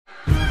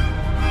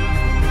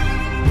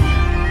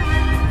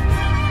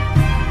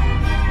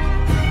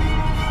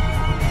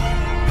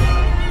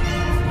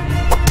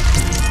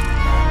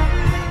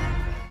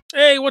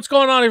What's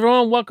going on,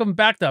 everyone? Welcome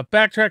back to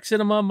Backtrack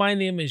Cinema. My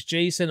name is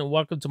Jason, and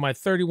welcome to my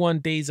 31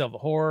 Days of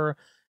Horror.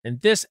 In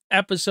this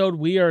episode,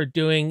 we are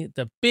doing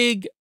the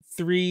big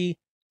three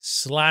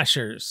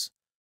slashers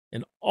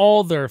in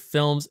all their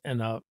films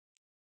in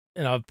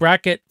a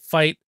bracket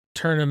fight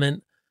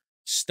tournament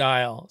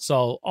style.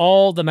 So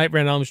all the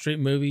Nightmare on Elm Street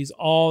movies,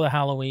 all the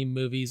Halloween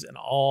movies, and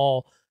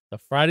all the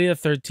Friday the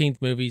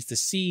 13th movies to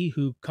see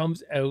who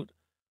comes out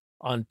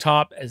on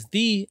top as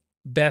the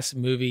best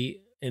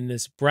movie in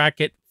this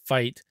bracket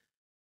fight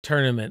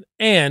tournament.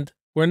 And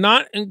we're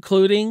not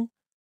including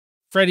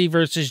Freddy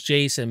versus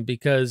Jason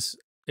because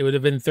it would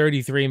have been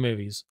 33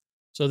 movies.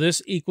 So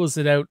this equals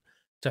it out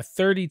to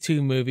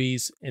 32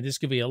 movies, and this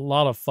could be a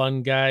lot of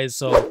fun, guys.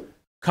 So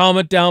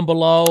comment down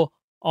below,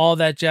 all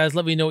that jazz.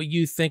 Let me know what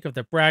you think of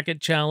the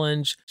bracket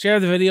challenge. Share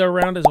the video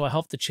around as well,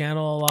 help the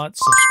channel a lot.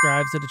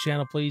 Subscribe to the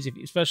channel, please,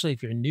 especially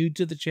if you're new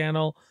to the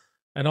channel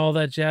and all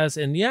that jazz.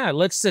 And yeah,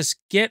 let's just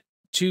get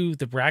to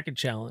the bracket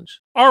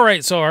challenge. All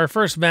right, so our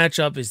first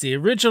matchup is the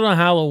original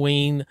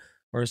Halloween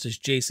versus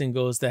Jason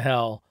Goes to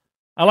Hell.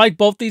 I like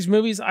both these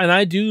movies, and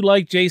I do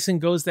like Jason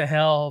Goes to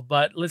Hell,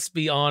 but let's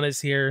be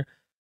honest here.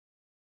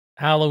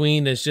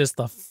 Halloween is just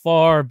a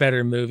far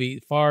better movie,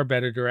 far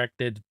better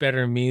directed,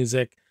 better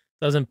music,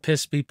 doesn't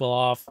piss people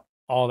off,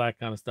 all that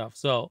kind of stuff.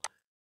 So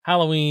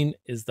Halloween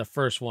is the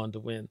first one to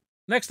win.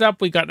 Next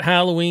up, we got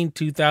Halloween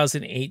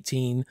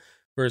 2018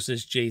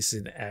 versus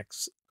Jason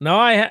X. Now,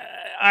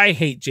 I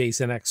hate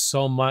Jason X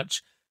so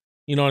much,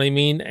 you know what I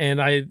mean? And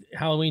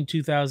Halloween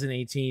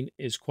 2018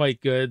 is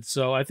quite good,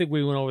 so I think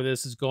we went over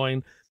this as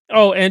going.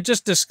 Oh, and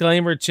just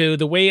disclaimer too,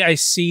 the way I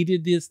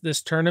seeded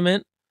this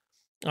tournament,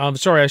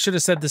 sorry, I should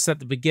have said this at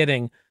the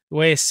beginning. The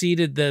way I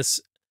seeded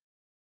this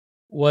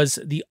was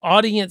the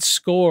audience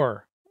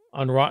score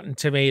on Rotten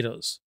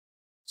Tomatoes.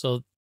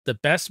 So the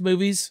best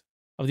movies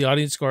of the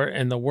audience score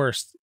and the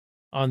worst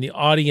on the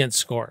audience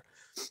score.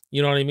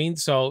 You know what I mean?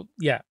 So,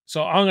 yeah.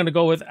 So, I'm going to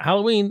go with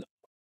Halloween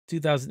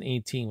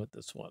 2018 with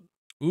this one.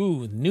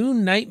 Ooh, New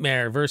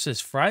Nightmare versus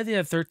Friday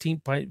the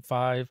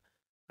 13th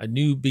A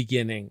New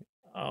Beginning.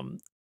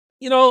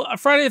 You know,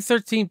 Friday the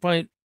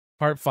 13th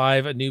Part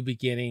 5, A New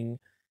Beginning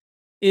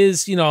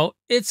is, you know,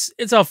 it's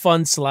a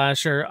fun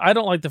slasher. I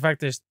don't like the fact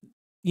there's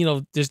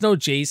no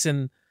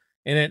Jason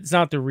and it's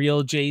not the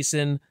real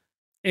Jason.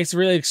 It's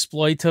really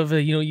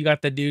exploitative. You know, you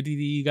got the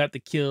nudity, you got the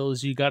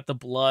kills, you got the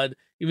blood,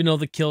 even though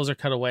the kills are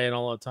cut away and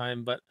all the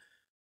time. But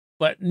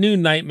New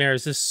Nightmare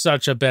is just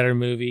such a better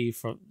movie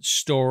from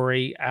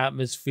story,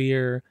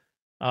 atmosphere.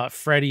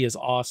 Freddy is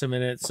awesome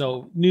in it.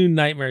 So New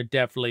Nightmare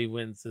definitely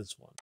wins this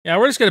one. Yeah,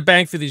 we're just going to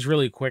bang through these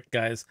really quick,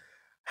 guys.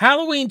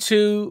 Halloween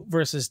 2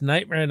 versus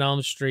Nightmare on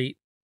Elm Street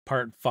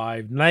Part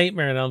 5.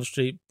 Nightmare on Elm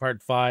Street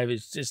Part 5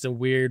 is just a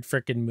weird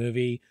freaking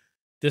movie.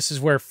 This is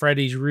where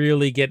Freddy's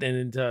really getting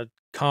into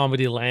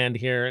comedy land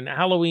here, and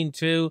Halloween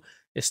 2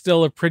 is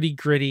still a pretty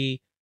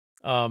gritty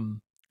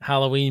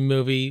Halloween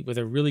movie with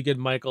a really good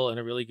Michael and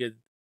a really good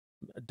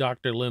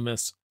Dr.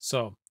 Loomis.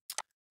 So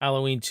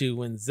Halloween 2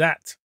 wins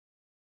that.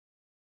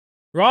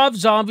 Rob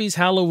Zombie's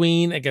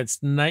Halloween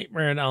against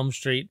Nightmare on Elm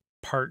Street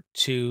Part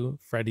 2,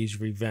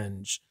 Freddy's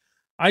Revenge.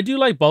 I do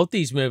like both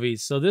these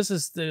movies, so this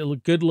is a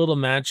good little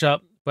matchup,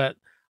 but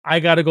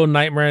I gotta go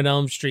Nightmare on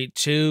Elm Street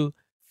 2.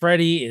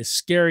 Freddy is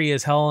scary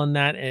as hell in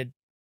that, and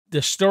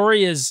the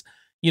story is,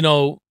 you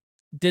know,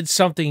 did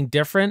something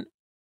different.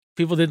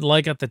 People didn't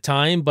like at the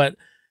time, but,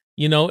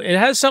 you know, it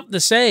has something to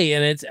say,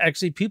 and it's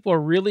actually, people are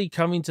really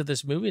coming to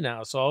this movie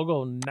now, so I'll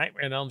go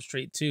Nightmare on Elm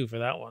Street 2 for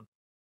that one.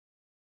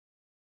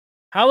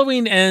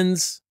 Halloween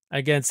Ends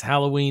against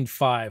Halloween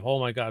 5. Oh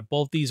my God,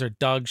 both these are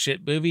dog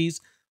shit movies.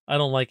 I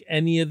don't like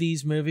any of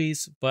these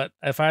movies, but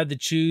if I had to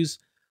choose,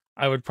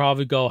 I would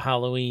probably go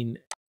Halloween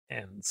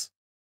Ends.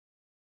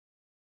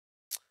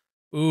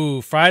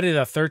 Ooh, Friday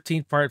the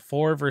 13th Part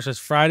 4 versus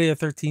Friday the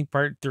 13th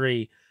Part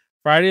 3.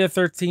 Friday the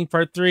 13th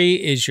Part 3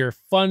 is your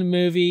fun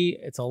movie.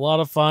 It's a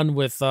lot of fun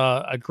with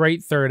a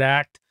great third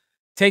act.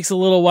 Takes a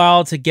little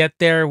while to get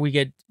there. We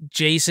get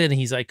Jason.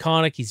 He's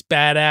iconic. He's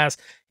badass.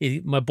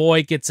 My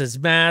boy gets his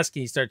mask.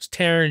 And he starts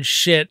tearing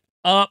shit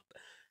up.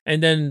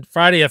 And then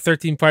Friday the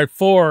 13th Part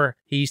 4,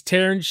 he's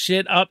tearing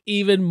shit up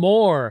even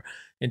more.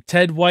 And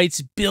Ted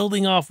White's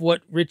building off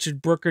what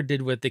Richard Brooker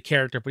did with the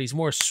character, but he's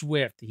more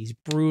swift. He's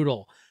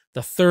brutal.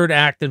 The third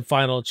act and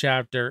final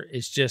chapter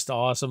is just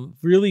awesome.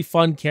 Really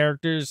fun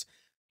characters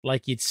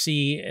like you'd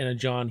see in a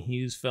John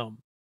Hughes film.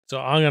 So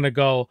I'm going to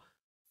go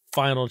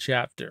final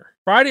chapter.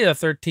 Friday the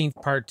 13th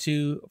Part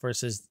 2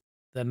 versus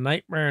the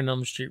Nightmare on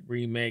Elm Street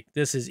remake.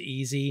 This is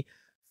easy.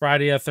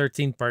 Friday the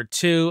 13th Part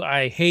 2.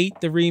 I hate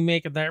the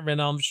remake of Nightmare on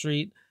Elm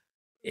Street.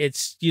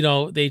 It's, you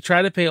know, they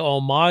try to pay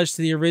homage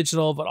to the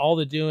original, but all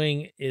they're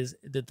doing is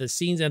that the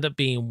scenes end up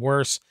being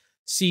worse.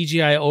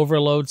 CGI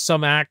overload.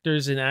 Some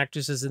actors and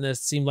actresses in this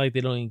seem like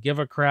they don't even give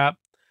a crap.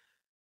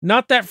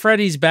 Not that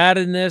Freddy's bad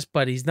in this,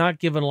 but he's not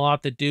given a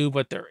lot to do.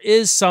 But there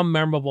is some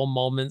memorable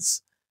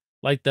moments,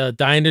 like the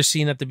diner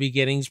scene at the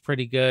beginning is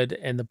pretty good,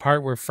 and the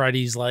part where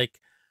Freddy's like,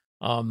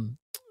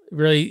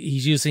 really,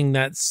 he's using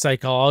that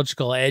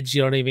psychological edge.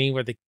 You know what I mean?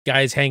 Where the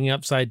guy's hanging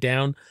upside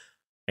down,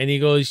 And he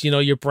goes,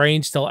 your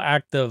brain's still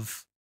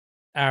active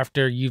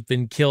after you've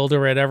been killed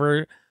or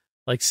whatever,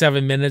 like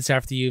 7 minutes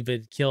after you've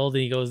been killed.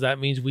 And he goes, that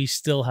means we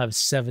still have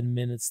 7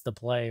 minutes to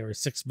play or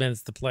 6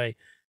 minutes to play.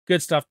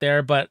 Good stuff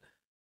there. But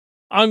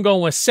I'm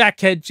going with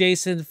Sackhead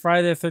Jason,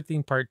 Friday the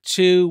 13th Part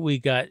 2. We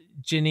got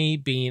Ginny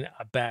being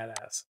a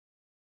badass.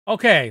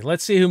 Okay,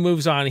 let's see who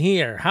moves on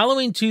here.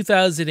 Halloween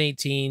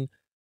 2018,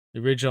 the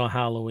original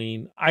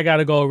Halloween. I got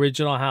to go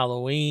original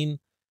Halloween.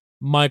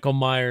 Michael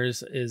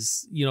Myers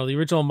is, the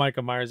original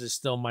Michael Myers is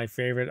still my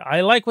favorite.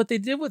 I like what they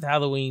did with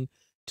Halloween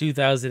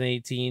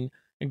 2018.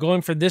 And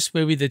going for this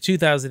movie, the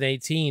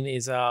 2018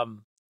 is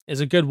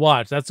a good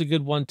watch. That's a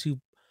good 1-2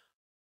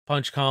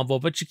 punch combo,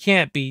 but you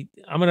can't beat.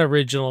 I'm an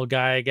original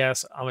guy, I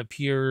guess. I'm a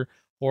pure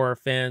horror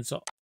fan,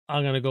 so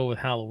I'm going to go with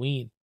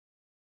Halloween.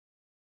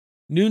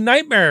 New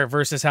Nightmare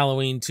versus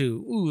Halloween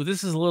 2. Ooh,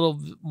 this is a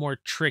little more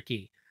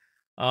tricky.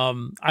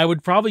 I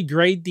would probably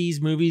grade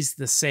these movies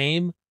the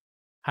same.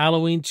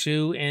 Halloween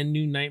 2 and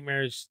New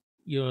Nightmares,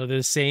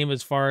 the same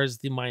as far as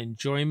my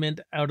enjoyment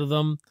out of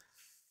them.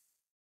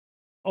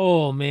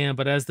 Oh, man,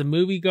 but as the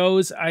movie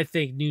goes, I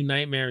think New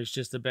Nightmare is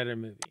just a better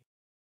movie.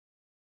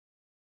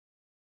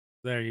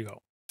 There you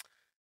go.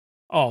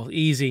 Oh,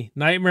 easy.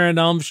 Nightmare on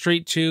Elm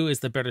Street 2 is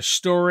the better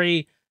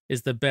story,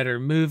 is the better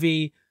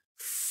movie.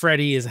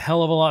 Freddy is a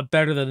hell of a lot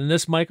better than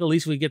this, Michael. At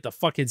least we get to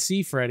fucking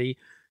see Freddy.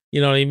 You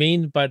know what I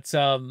mean? But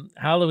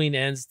Halloween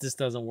Ends, this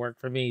doesn't work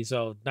for me.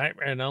 So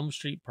Nightmare on Elm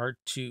Street Part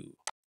 2.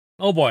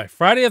 Oh boy.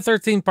 Friday the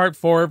 13th Part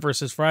 4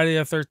 versus Friday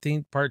the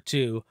 13th Part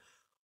 2.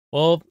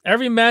 Well,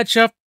 every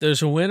matchup,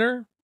 there's a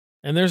winner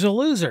and there's a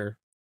loser.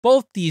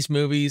 Both these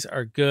movies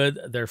are good.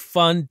 They're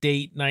fun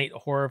date night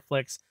horror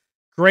flicks.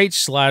 Great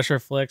slasher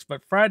flicks.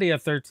 But Friday the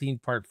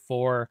 13th Part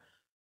 4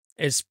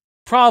 is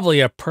probably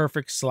a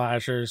perfect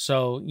slasher.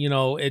 So,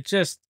 it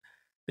just,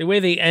 the way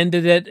they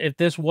ended it, if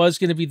this was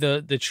going to be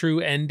the true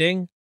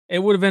ending, it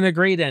would have been a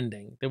great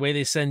ending. The way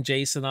they send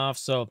Jason off.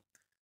 So,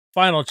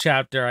 final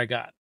chapter I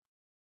got.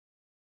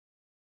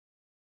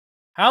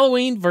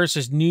 Halloween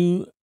versus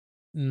New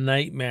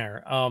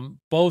Nightmare.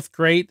 Both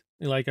great.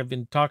 Like I've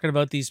been talking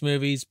about these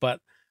movies, but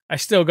I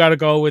still got to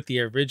go with the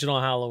original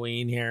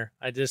Halloween here.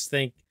 I just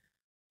think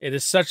it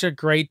is such a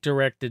great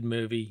directed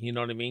movie. You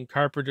know what I mean?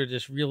 Carpenter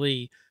just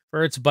really,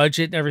 for its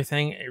budget and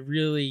everything, it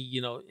really,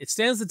 it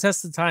stands the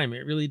test of time.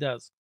 It really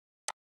does.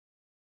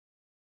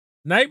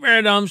 Nightmare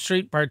on Elm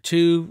Street Part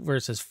 2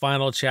 versus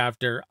Final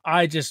Chapter.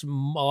 Both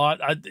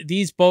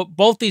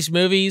these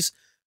movies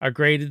are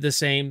graded the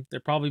same. They're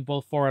probably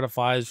both 4 out of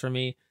 5s for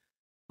me.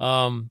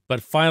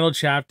 But Final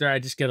Chapter, I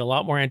just get a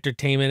lot more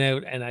entertainment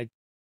out, and I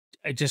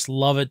just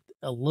love it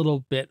a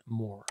little bit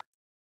more.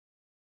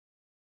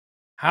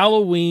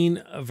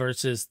 Halloween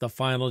versus the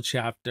Final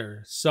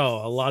Chapter. So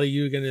a lot of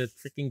you are gonna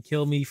freaking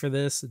kill me for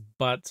this,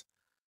 but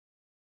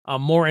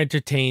I'm more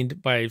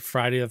entertained by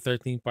Friday the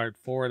 13th Part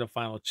 4, the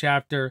Final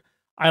Chapter.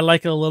 I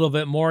like it a little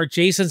bit more.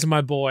 Jason's my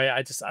boy.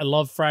 I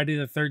love Friday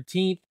the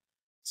 13th.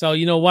 So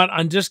you know what?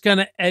 I'm just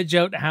gonna edge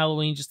out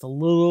Halloween just a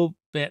little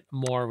bit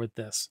more with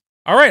this.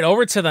 All right,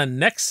 over to the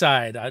next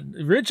side.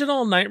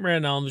 Original Nightmare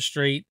on Elm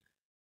Street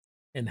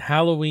and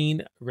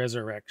Halloween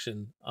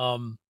Resurrection.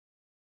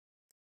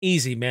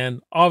 Easy,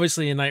 man.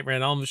 Obviously, a Nightmare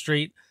on Elm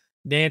Street.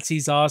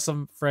 Nancy's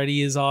awesome.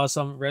 Freddy is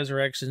awesome.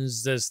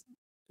 Resurrection's just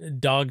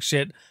dog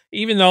shit.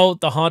 Even though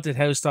the haunted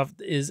house stuff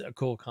is a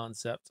cool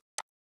concept.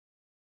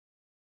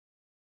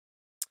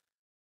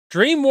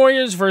 Dream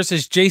Warriors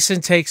versus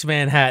Jason Takes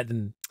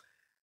Manhattan.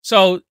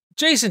 So,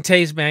 Jason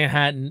Takes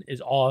Manhattan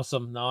is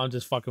awesome. No, I'm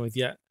just fucking with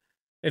you.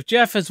 If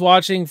Jeff is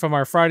watching from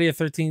our Friday the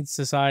 13th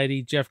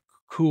Society, Jeff,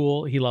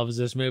 cool. He loves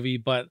this movie,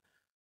 but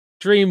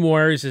Dream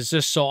Warriors is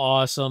just so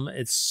awesome.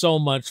 It's so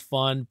much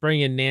fun.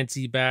 Bringing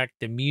Nancy back,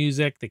 the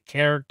music, the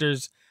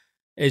characters.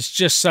 It's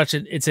just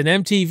it's an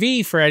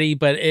MTV Freddy,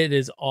 but it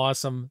is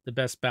awesome. The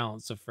best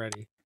balance of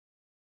Freddy.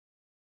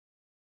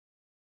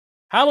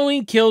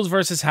 Halloween Kills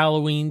versus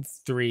Halloween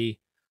 3.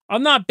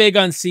 I'm not big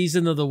on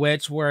Season of the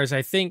Witch, whereas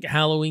I think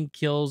Halloween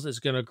Kills is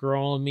going to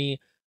grow on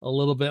me a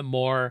little bit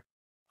more.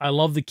 I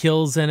love the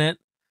kills in it.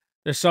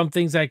 There's some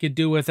things I could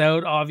do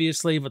without,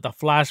 obviously, but the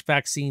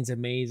flashback scene's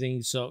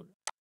amazing, so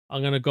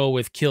I'm going to go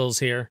with Kills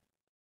here.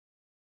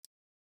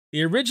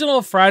 The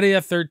original Friday the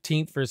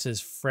 13th versus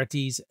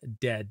Freddy's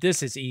Dead.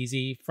 This is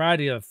easy.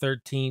 Friday the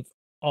 13th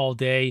all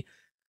day.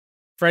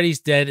 Freddy's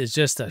Dead is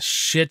just a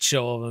shit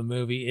show of a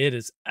movie. It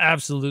is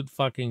absolute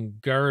fucking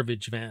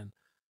garbage, man.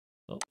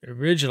 So,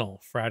 original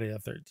Friday the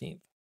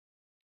 13th.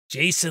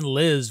 Jason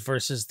Lives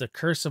versus The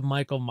Curse of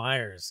Michael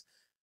Myers.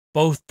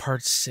 Both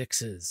part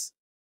 6s.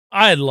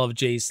 I love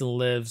Jason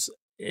Lives.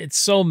 It's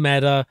so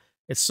meta.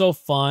 It's so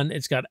fun.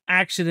 It's got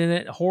action in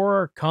it,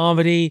 horror,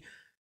 comedy.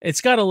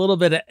 It's got a little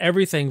bit of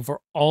everything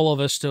for all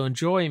of us to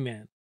enjoy,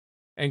 man.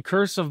 And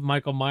Curse of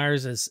Michael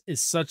Myers is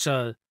such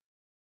a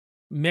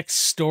mixed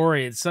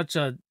story. It's such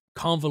a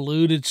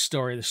convoluted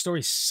story. The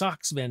story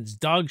sucks, man. It's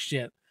dog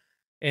shit.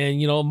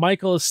 And,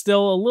 Michael is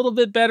still a little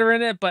bit better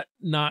in it, but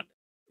not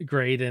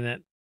great in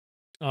it.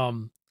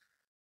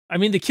 I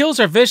mean, the kills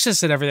are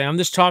vicious and everything. I'm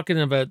just talking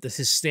about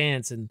his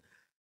stance and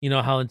you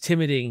know, how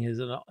intimidating he is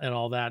and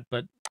all that,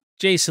 but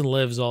Jason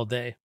Lives all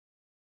day.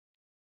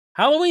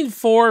 Halloween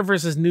 4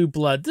 versus New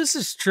Blood. This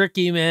is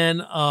tricky,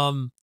 man.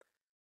 I'm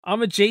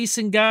a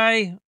Jason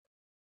guy.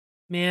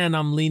 Man,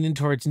 I'm leaning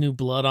towards New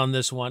Blood on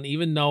this one,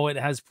 even though it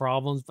has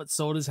problems, but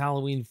so does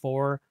Halloween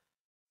 4.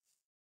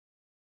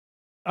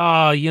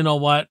 You know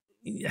what?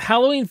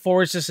 Halloween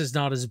 4 is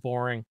not as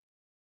boring.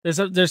 There's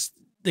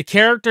the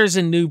characters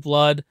in New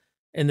Blood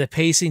and the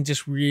pacing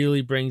just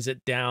really brings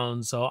it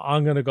down. So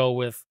I'm gonna go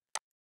with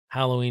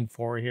Halloween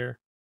 4 here.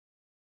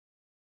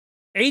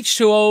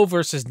 H2O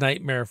versus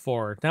Nightmare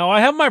 4. Now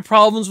I have my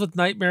problems with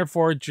Nightmare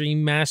 4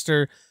 Dream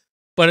Master,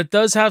 but it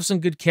does have some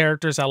good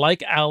characters. I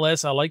like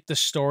Alice. I like the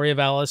story of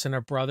Alice and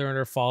her brother and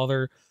her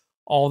father,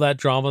 all that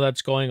drama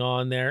that's going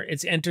on there.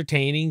 It's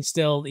entertaining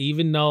still,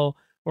 even though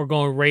we're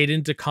going right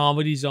into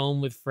comedy zone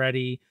with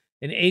Freddy.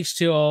 And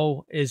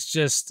H2O is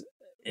just,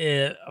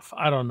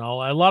 I don't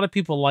know. A lot of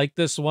people like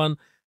this one.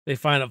 They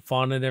find it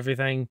fun and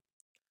everything.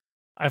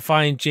 I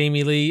find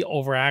Jamie Lee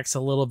overacts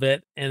a little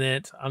bit in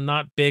it. I'm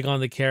not big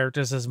on the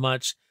characters as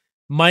much.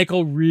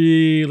 Michael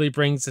really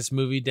brings this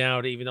movie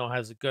down, even though it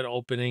has a good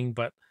opening,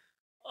 but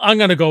I'm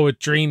gonna go with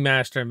Dream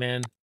Master,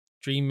 man.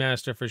 Dream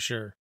Master for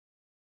sure.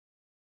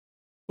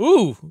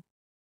 Ooh,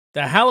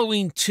 the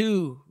Halloween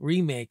 2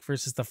 remake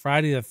versus the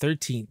Friday the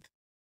 13th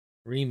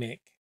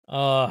remake.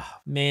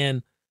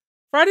 Man.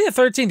 Friday the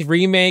 13th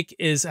remake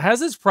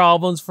has its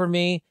problems for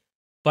me,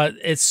 but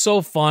it's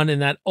so fun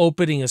and that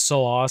opening is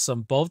so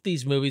awesome. Both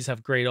these movies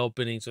have great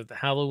openings, with the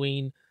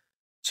Halloween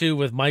 2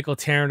 with Michael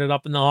tearing it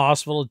up in the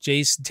hospital,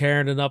 Jason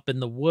tearing it up in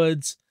the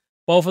woods.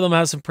 Both of them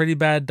have some pretty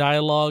bad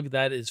dialogue,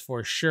 that is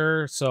for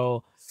sure.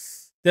 So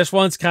this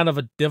one's kind of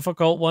a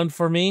difficult one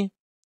for me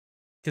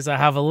because I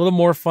have a little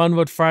more fun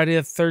with Friday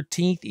the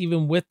 13th,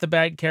 even with the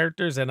bad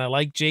characters, and I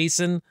like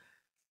Jason.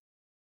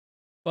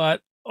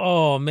 But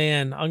oh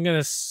man, I'm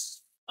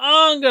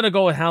gonna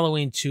go with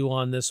Halloween 2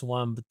 on this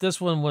one, but this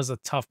one was a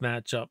tough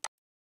matchup.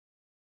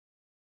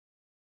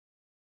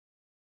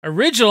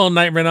 Original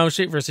Nightmare on Elm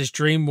Street versus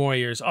Dream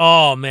Warriors.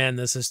 Oh man,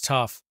 this is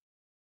tough.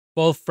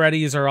 Both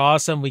Freddys are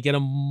awesome. We get a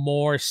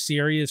more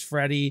serious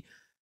Freddy,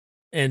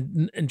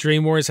 and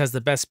Dream Warriors has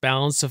the best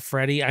balance of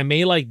Freddy. I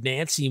may like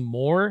Nancy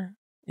more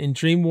in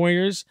Dream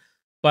Warriors,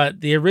 but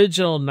the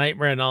original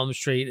Nightmare on Elm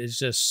Street is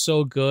just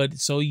so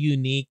good, so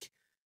unique.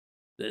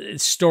 The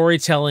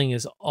storytelling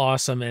is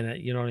awesome in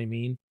it. You know what I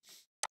mean?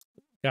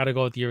 Got to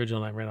go with the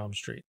original Nightmare on Elm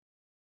Street.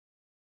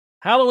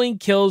 Halloween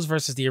Kills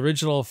versus the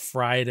original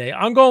Friday.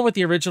 I'm going with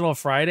the original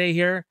Friday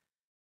here,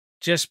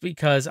 just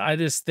because I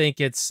just think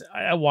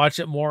I watch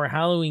it more.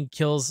 Halloween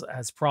Kills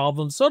has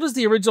problems. So does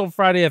the original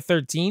Friday the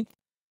 13th.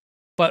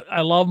 But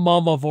I love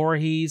Mama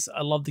Voorhees.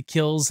 I love the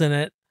kills in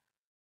it.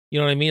 You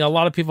know what I mean? A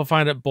lot of people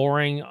find it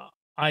boring.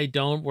 I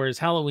don't. Whereas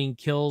Halloween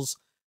Kills,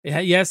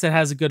 yes, it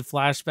has a good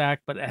flashback,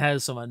 but it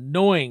has some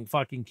annoying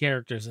fucking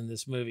characters in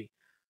this movie.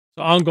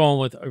 So I'm going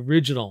with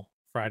original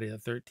Friday the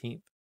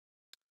 13th.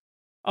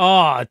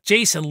 Oh,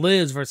 Jason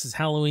Lives versus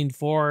Halloween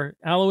 4.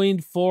 Halloween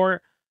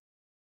 4,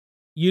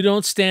 you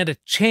don't stand a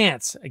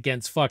chance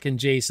against fucking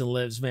Jason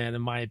Lives, man,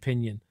 in my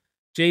opinion.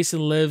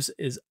 Jason Lives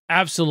is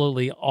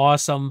absolutely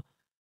awesome.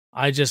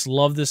 I just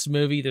love this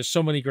movie. There's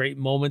so many great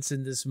moments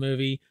in this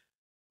movie.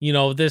 You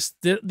know,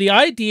 the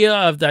idea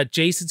of that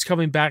Jason's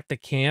coming back to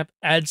camp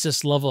adds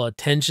this level of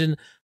tension.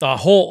 The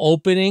whole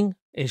opening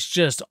is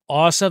just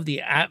awesome. The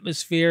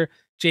atmosphere,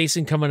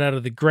 Jason coming out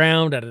of the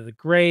ground, out of the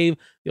grave,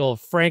 the old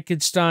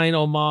Frankenstein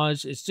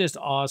homage. It's just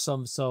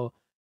awesome. So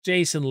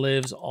Jason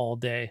Lives all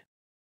day.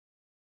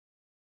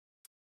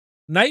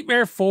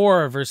 Nightmare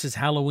 4 versus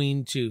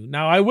Halloween 2.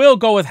 Now, I will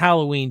go with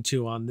Halloween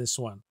 2 on this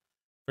one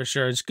for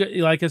sure. It's good,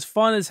 like as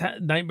fun as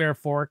Nightmare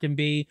 4 can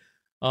be.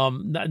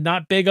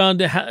 Not big on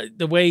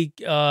the way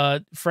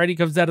Freddy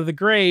comes out of the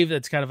grave.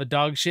 That's kind of a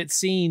dog shit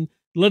scene,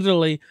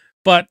 literally.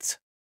 But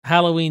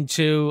Halloween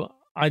 2,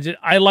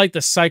 I like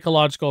the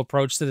psychological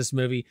approach to this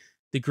movie,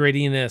 the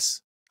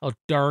grittiness, how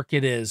dark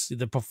it is.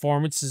 The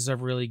performances are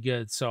really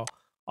good. So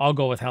I'll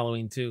go with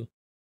Halloween 2.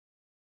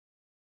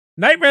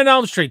 Nightmare on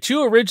Elm Street,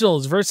 2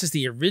 originals versus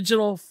the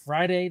original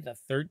Friday the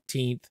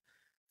 13th.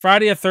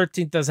 Friday the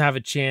 13th doesn't have a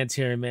chance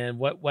here, man.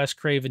 What Wes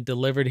Craven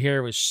delivered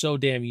here was so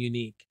damn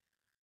unique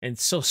and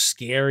so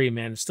scary,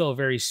 man. It's still a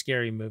very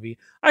scary movie.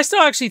 I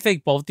still actually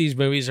think both these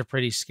movies are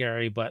pretty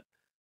scary, but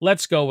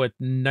let's go with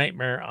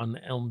Nightmare on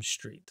Elm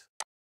Street.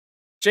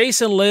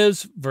 Jason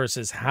Lives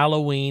versus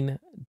Halloween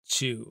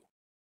 2.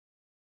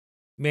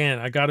 Man,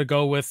 I got to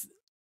go with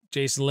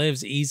Jason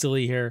Lives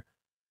easily here.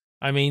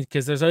 I mean,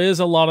 because there is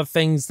a lot of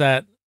things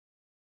that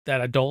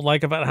I don't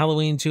like about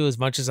Halloween 2 as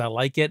much as I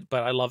like it,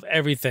 but I love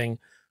everything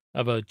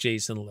about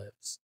Jason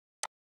Lives.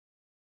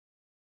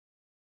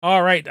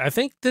 All right, I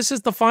think this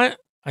is the final.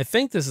 I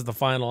think this is the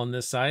final on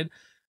this side.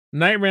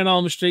 Nightmare on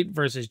Elm Street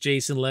versus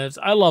Jason Lives.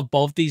 I love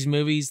both these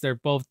movies. They're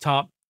both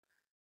top.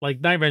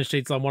 Like Nightmare on Elm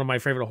Street's one of my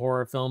favorite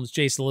horror films.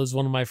 Jason Lives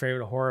one of my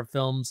favorite horror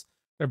films.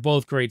 They're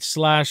both great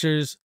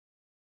slashers.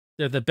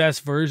 They're the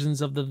best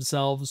versions of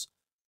themselves.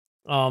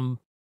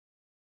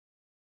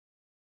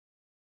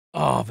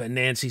 Oh, but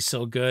Nancy's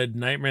so good.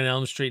 Nightmare on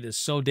Elm Street is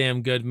so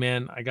damn good,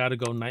 man. I gotta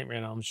go Nightmare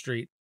on Elm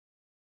Street.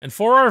 And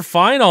for our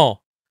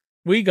final,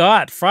 we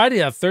got Friday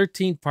the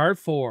 13th Part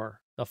 4,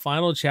 the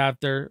final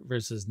chapter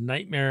versus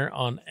Nightmare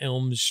on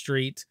Elm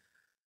Street.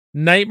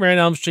 Nightmare on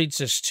Elm Street's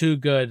just too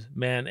good,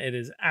 man. It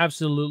is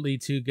absolutely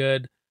too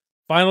good.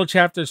 Final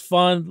chapter's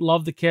fun.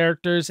 Love the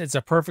characters. It's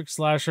a perfect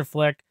slasher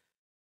flick.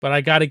 But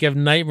I got to give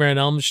Nightmare on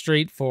Elm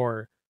Street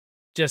for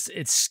just,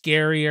 it's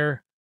scarier.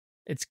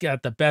 It's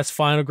got the best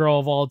final girl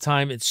of all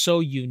time. It's so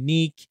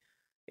unique.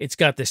 It's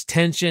got this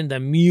tension. The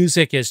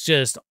music is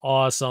just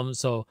awesome.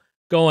 So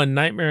going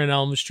Nightmare on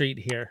Elm Street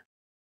here.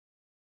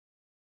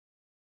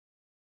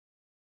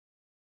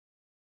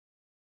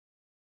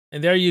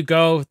 And there you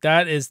go.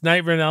 That is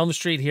Nightmare on Elm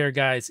Street here,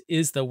 guys,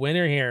 is the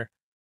winner here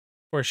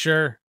for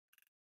sure.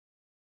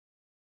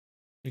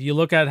 If you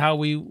look at how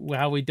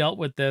we dealt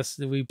with this,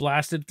 we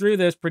blasted through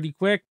this pretty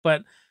quick,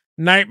 but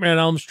Nightmare on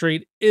Elm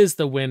Street is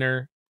the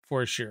winner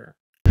for sure.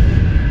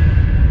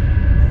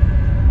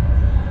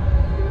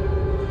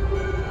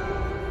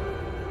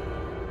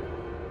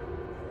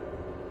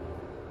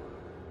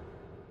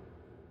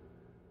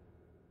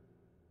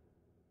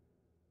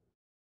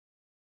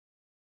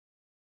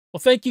 Well,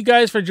 thank you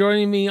guys for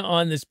joining me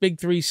on this Big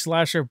 3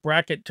 Slasher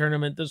Bracket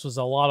Tournament. This was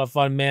a lot of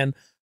fun, man.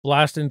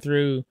 Blasting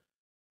through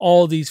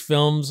all these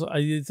films.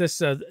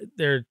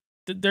 They're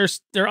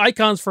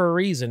icons for a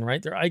reason,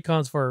 right? They're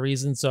icons for a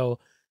reason. So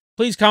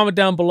please comment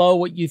down below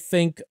what you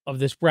think of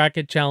this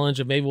bracket challenge,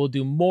 and maybe we'll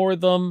do more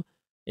of them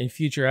in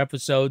future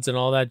episodes and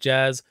all that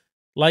jazz.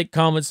 Like,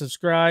 comment,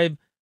 subscribe.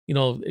 You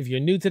know, if you're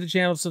new to the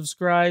channel,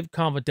 subscribe,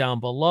 comment down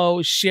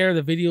below, share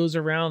the videos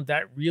around.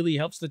 That really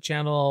helps the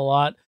channel a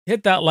lot.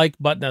 Hit that like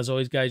button. As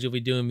always, guys, you'll be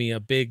doing me a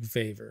big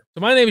favor.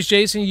 So my name is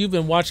Jason. You've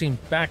been watching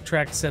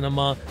Backtrack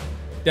Cinema.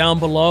 Down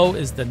below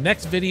is the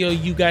next video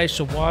you guys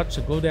should watch.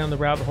 So go down the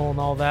rabbit hole and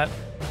all that.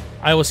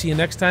 I will see you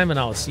next time, and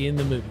I will see you in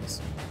the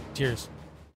movies. Cheers.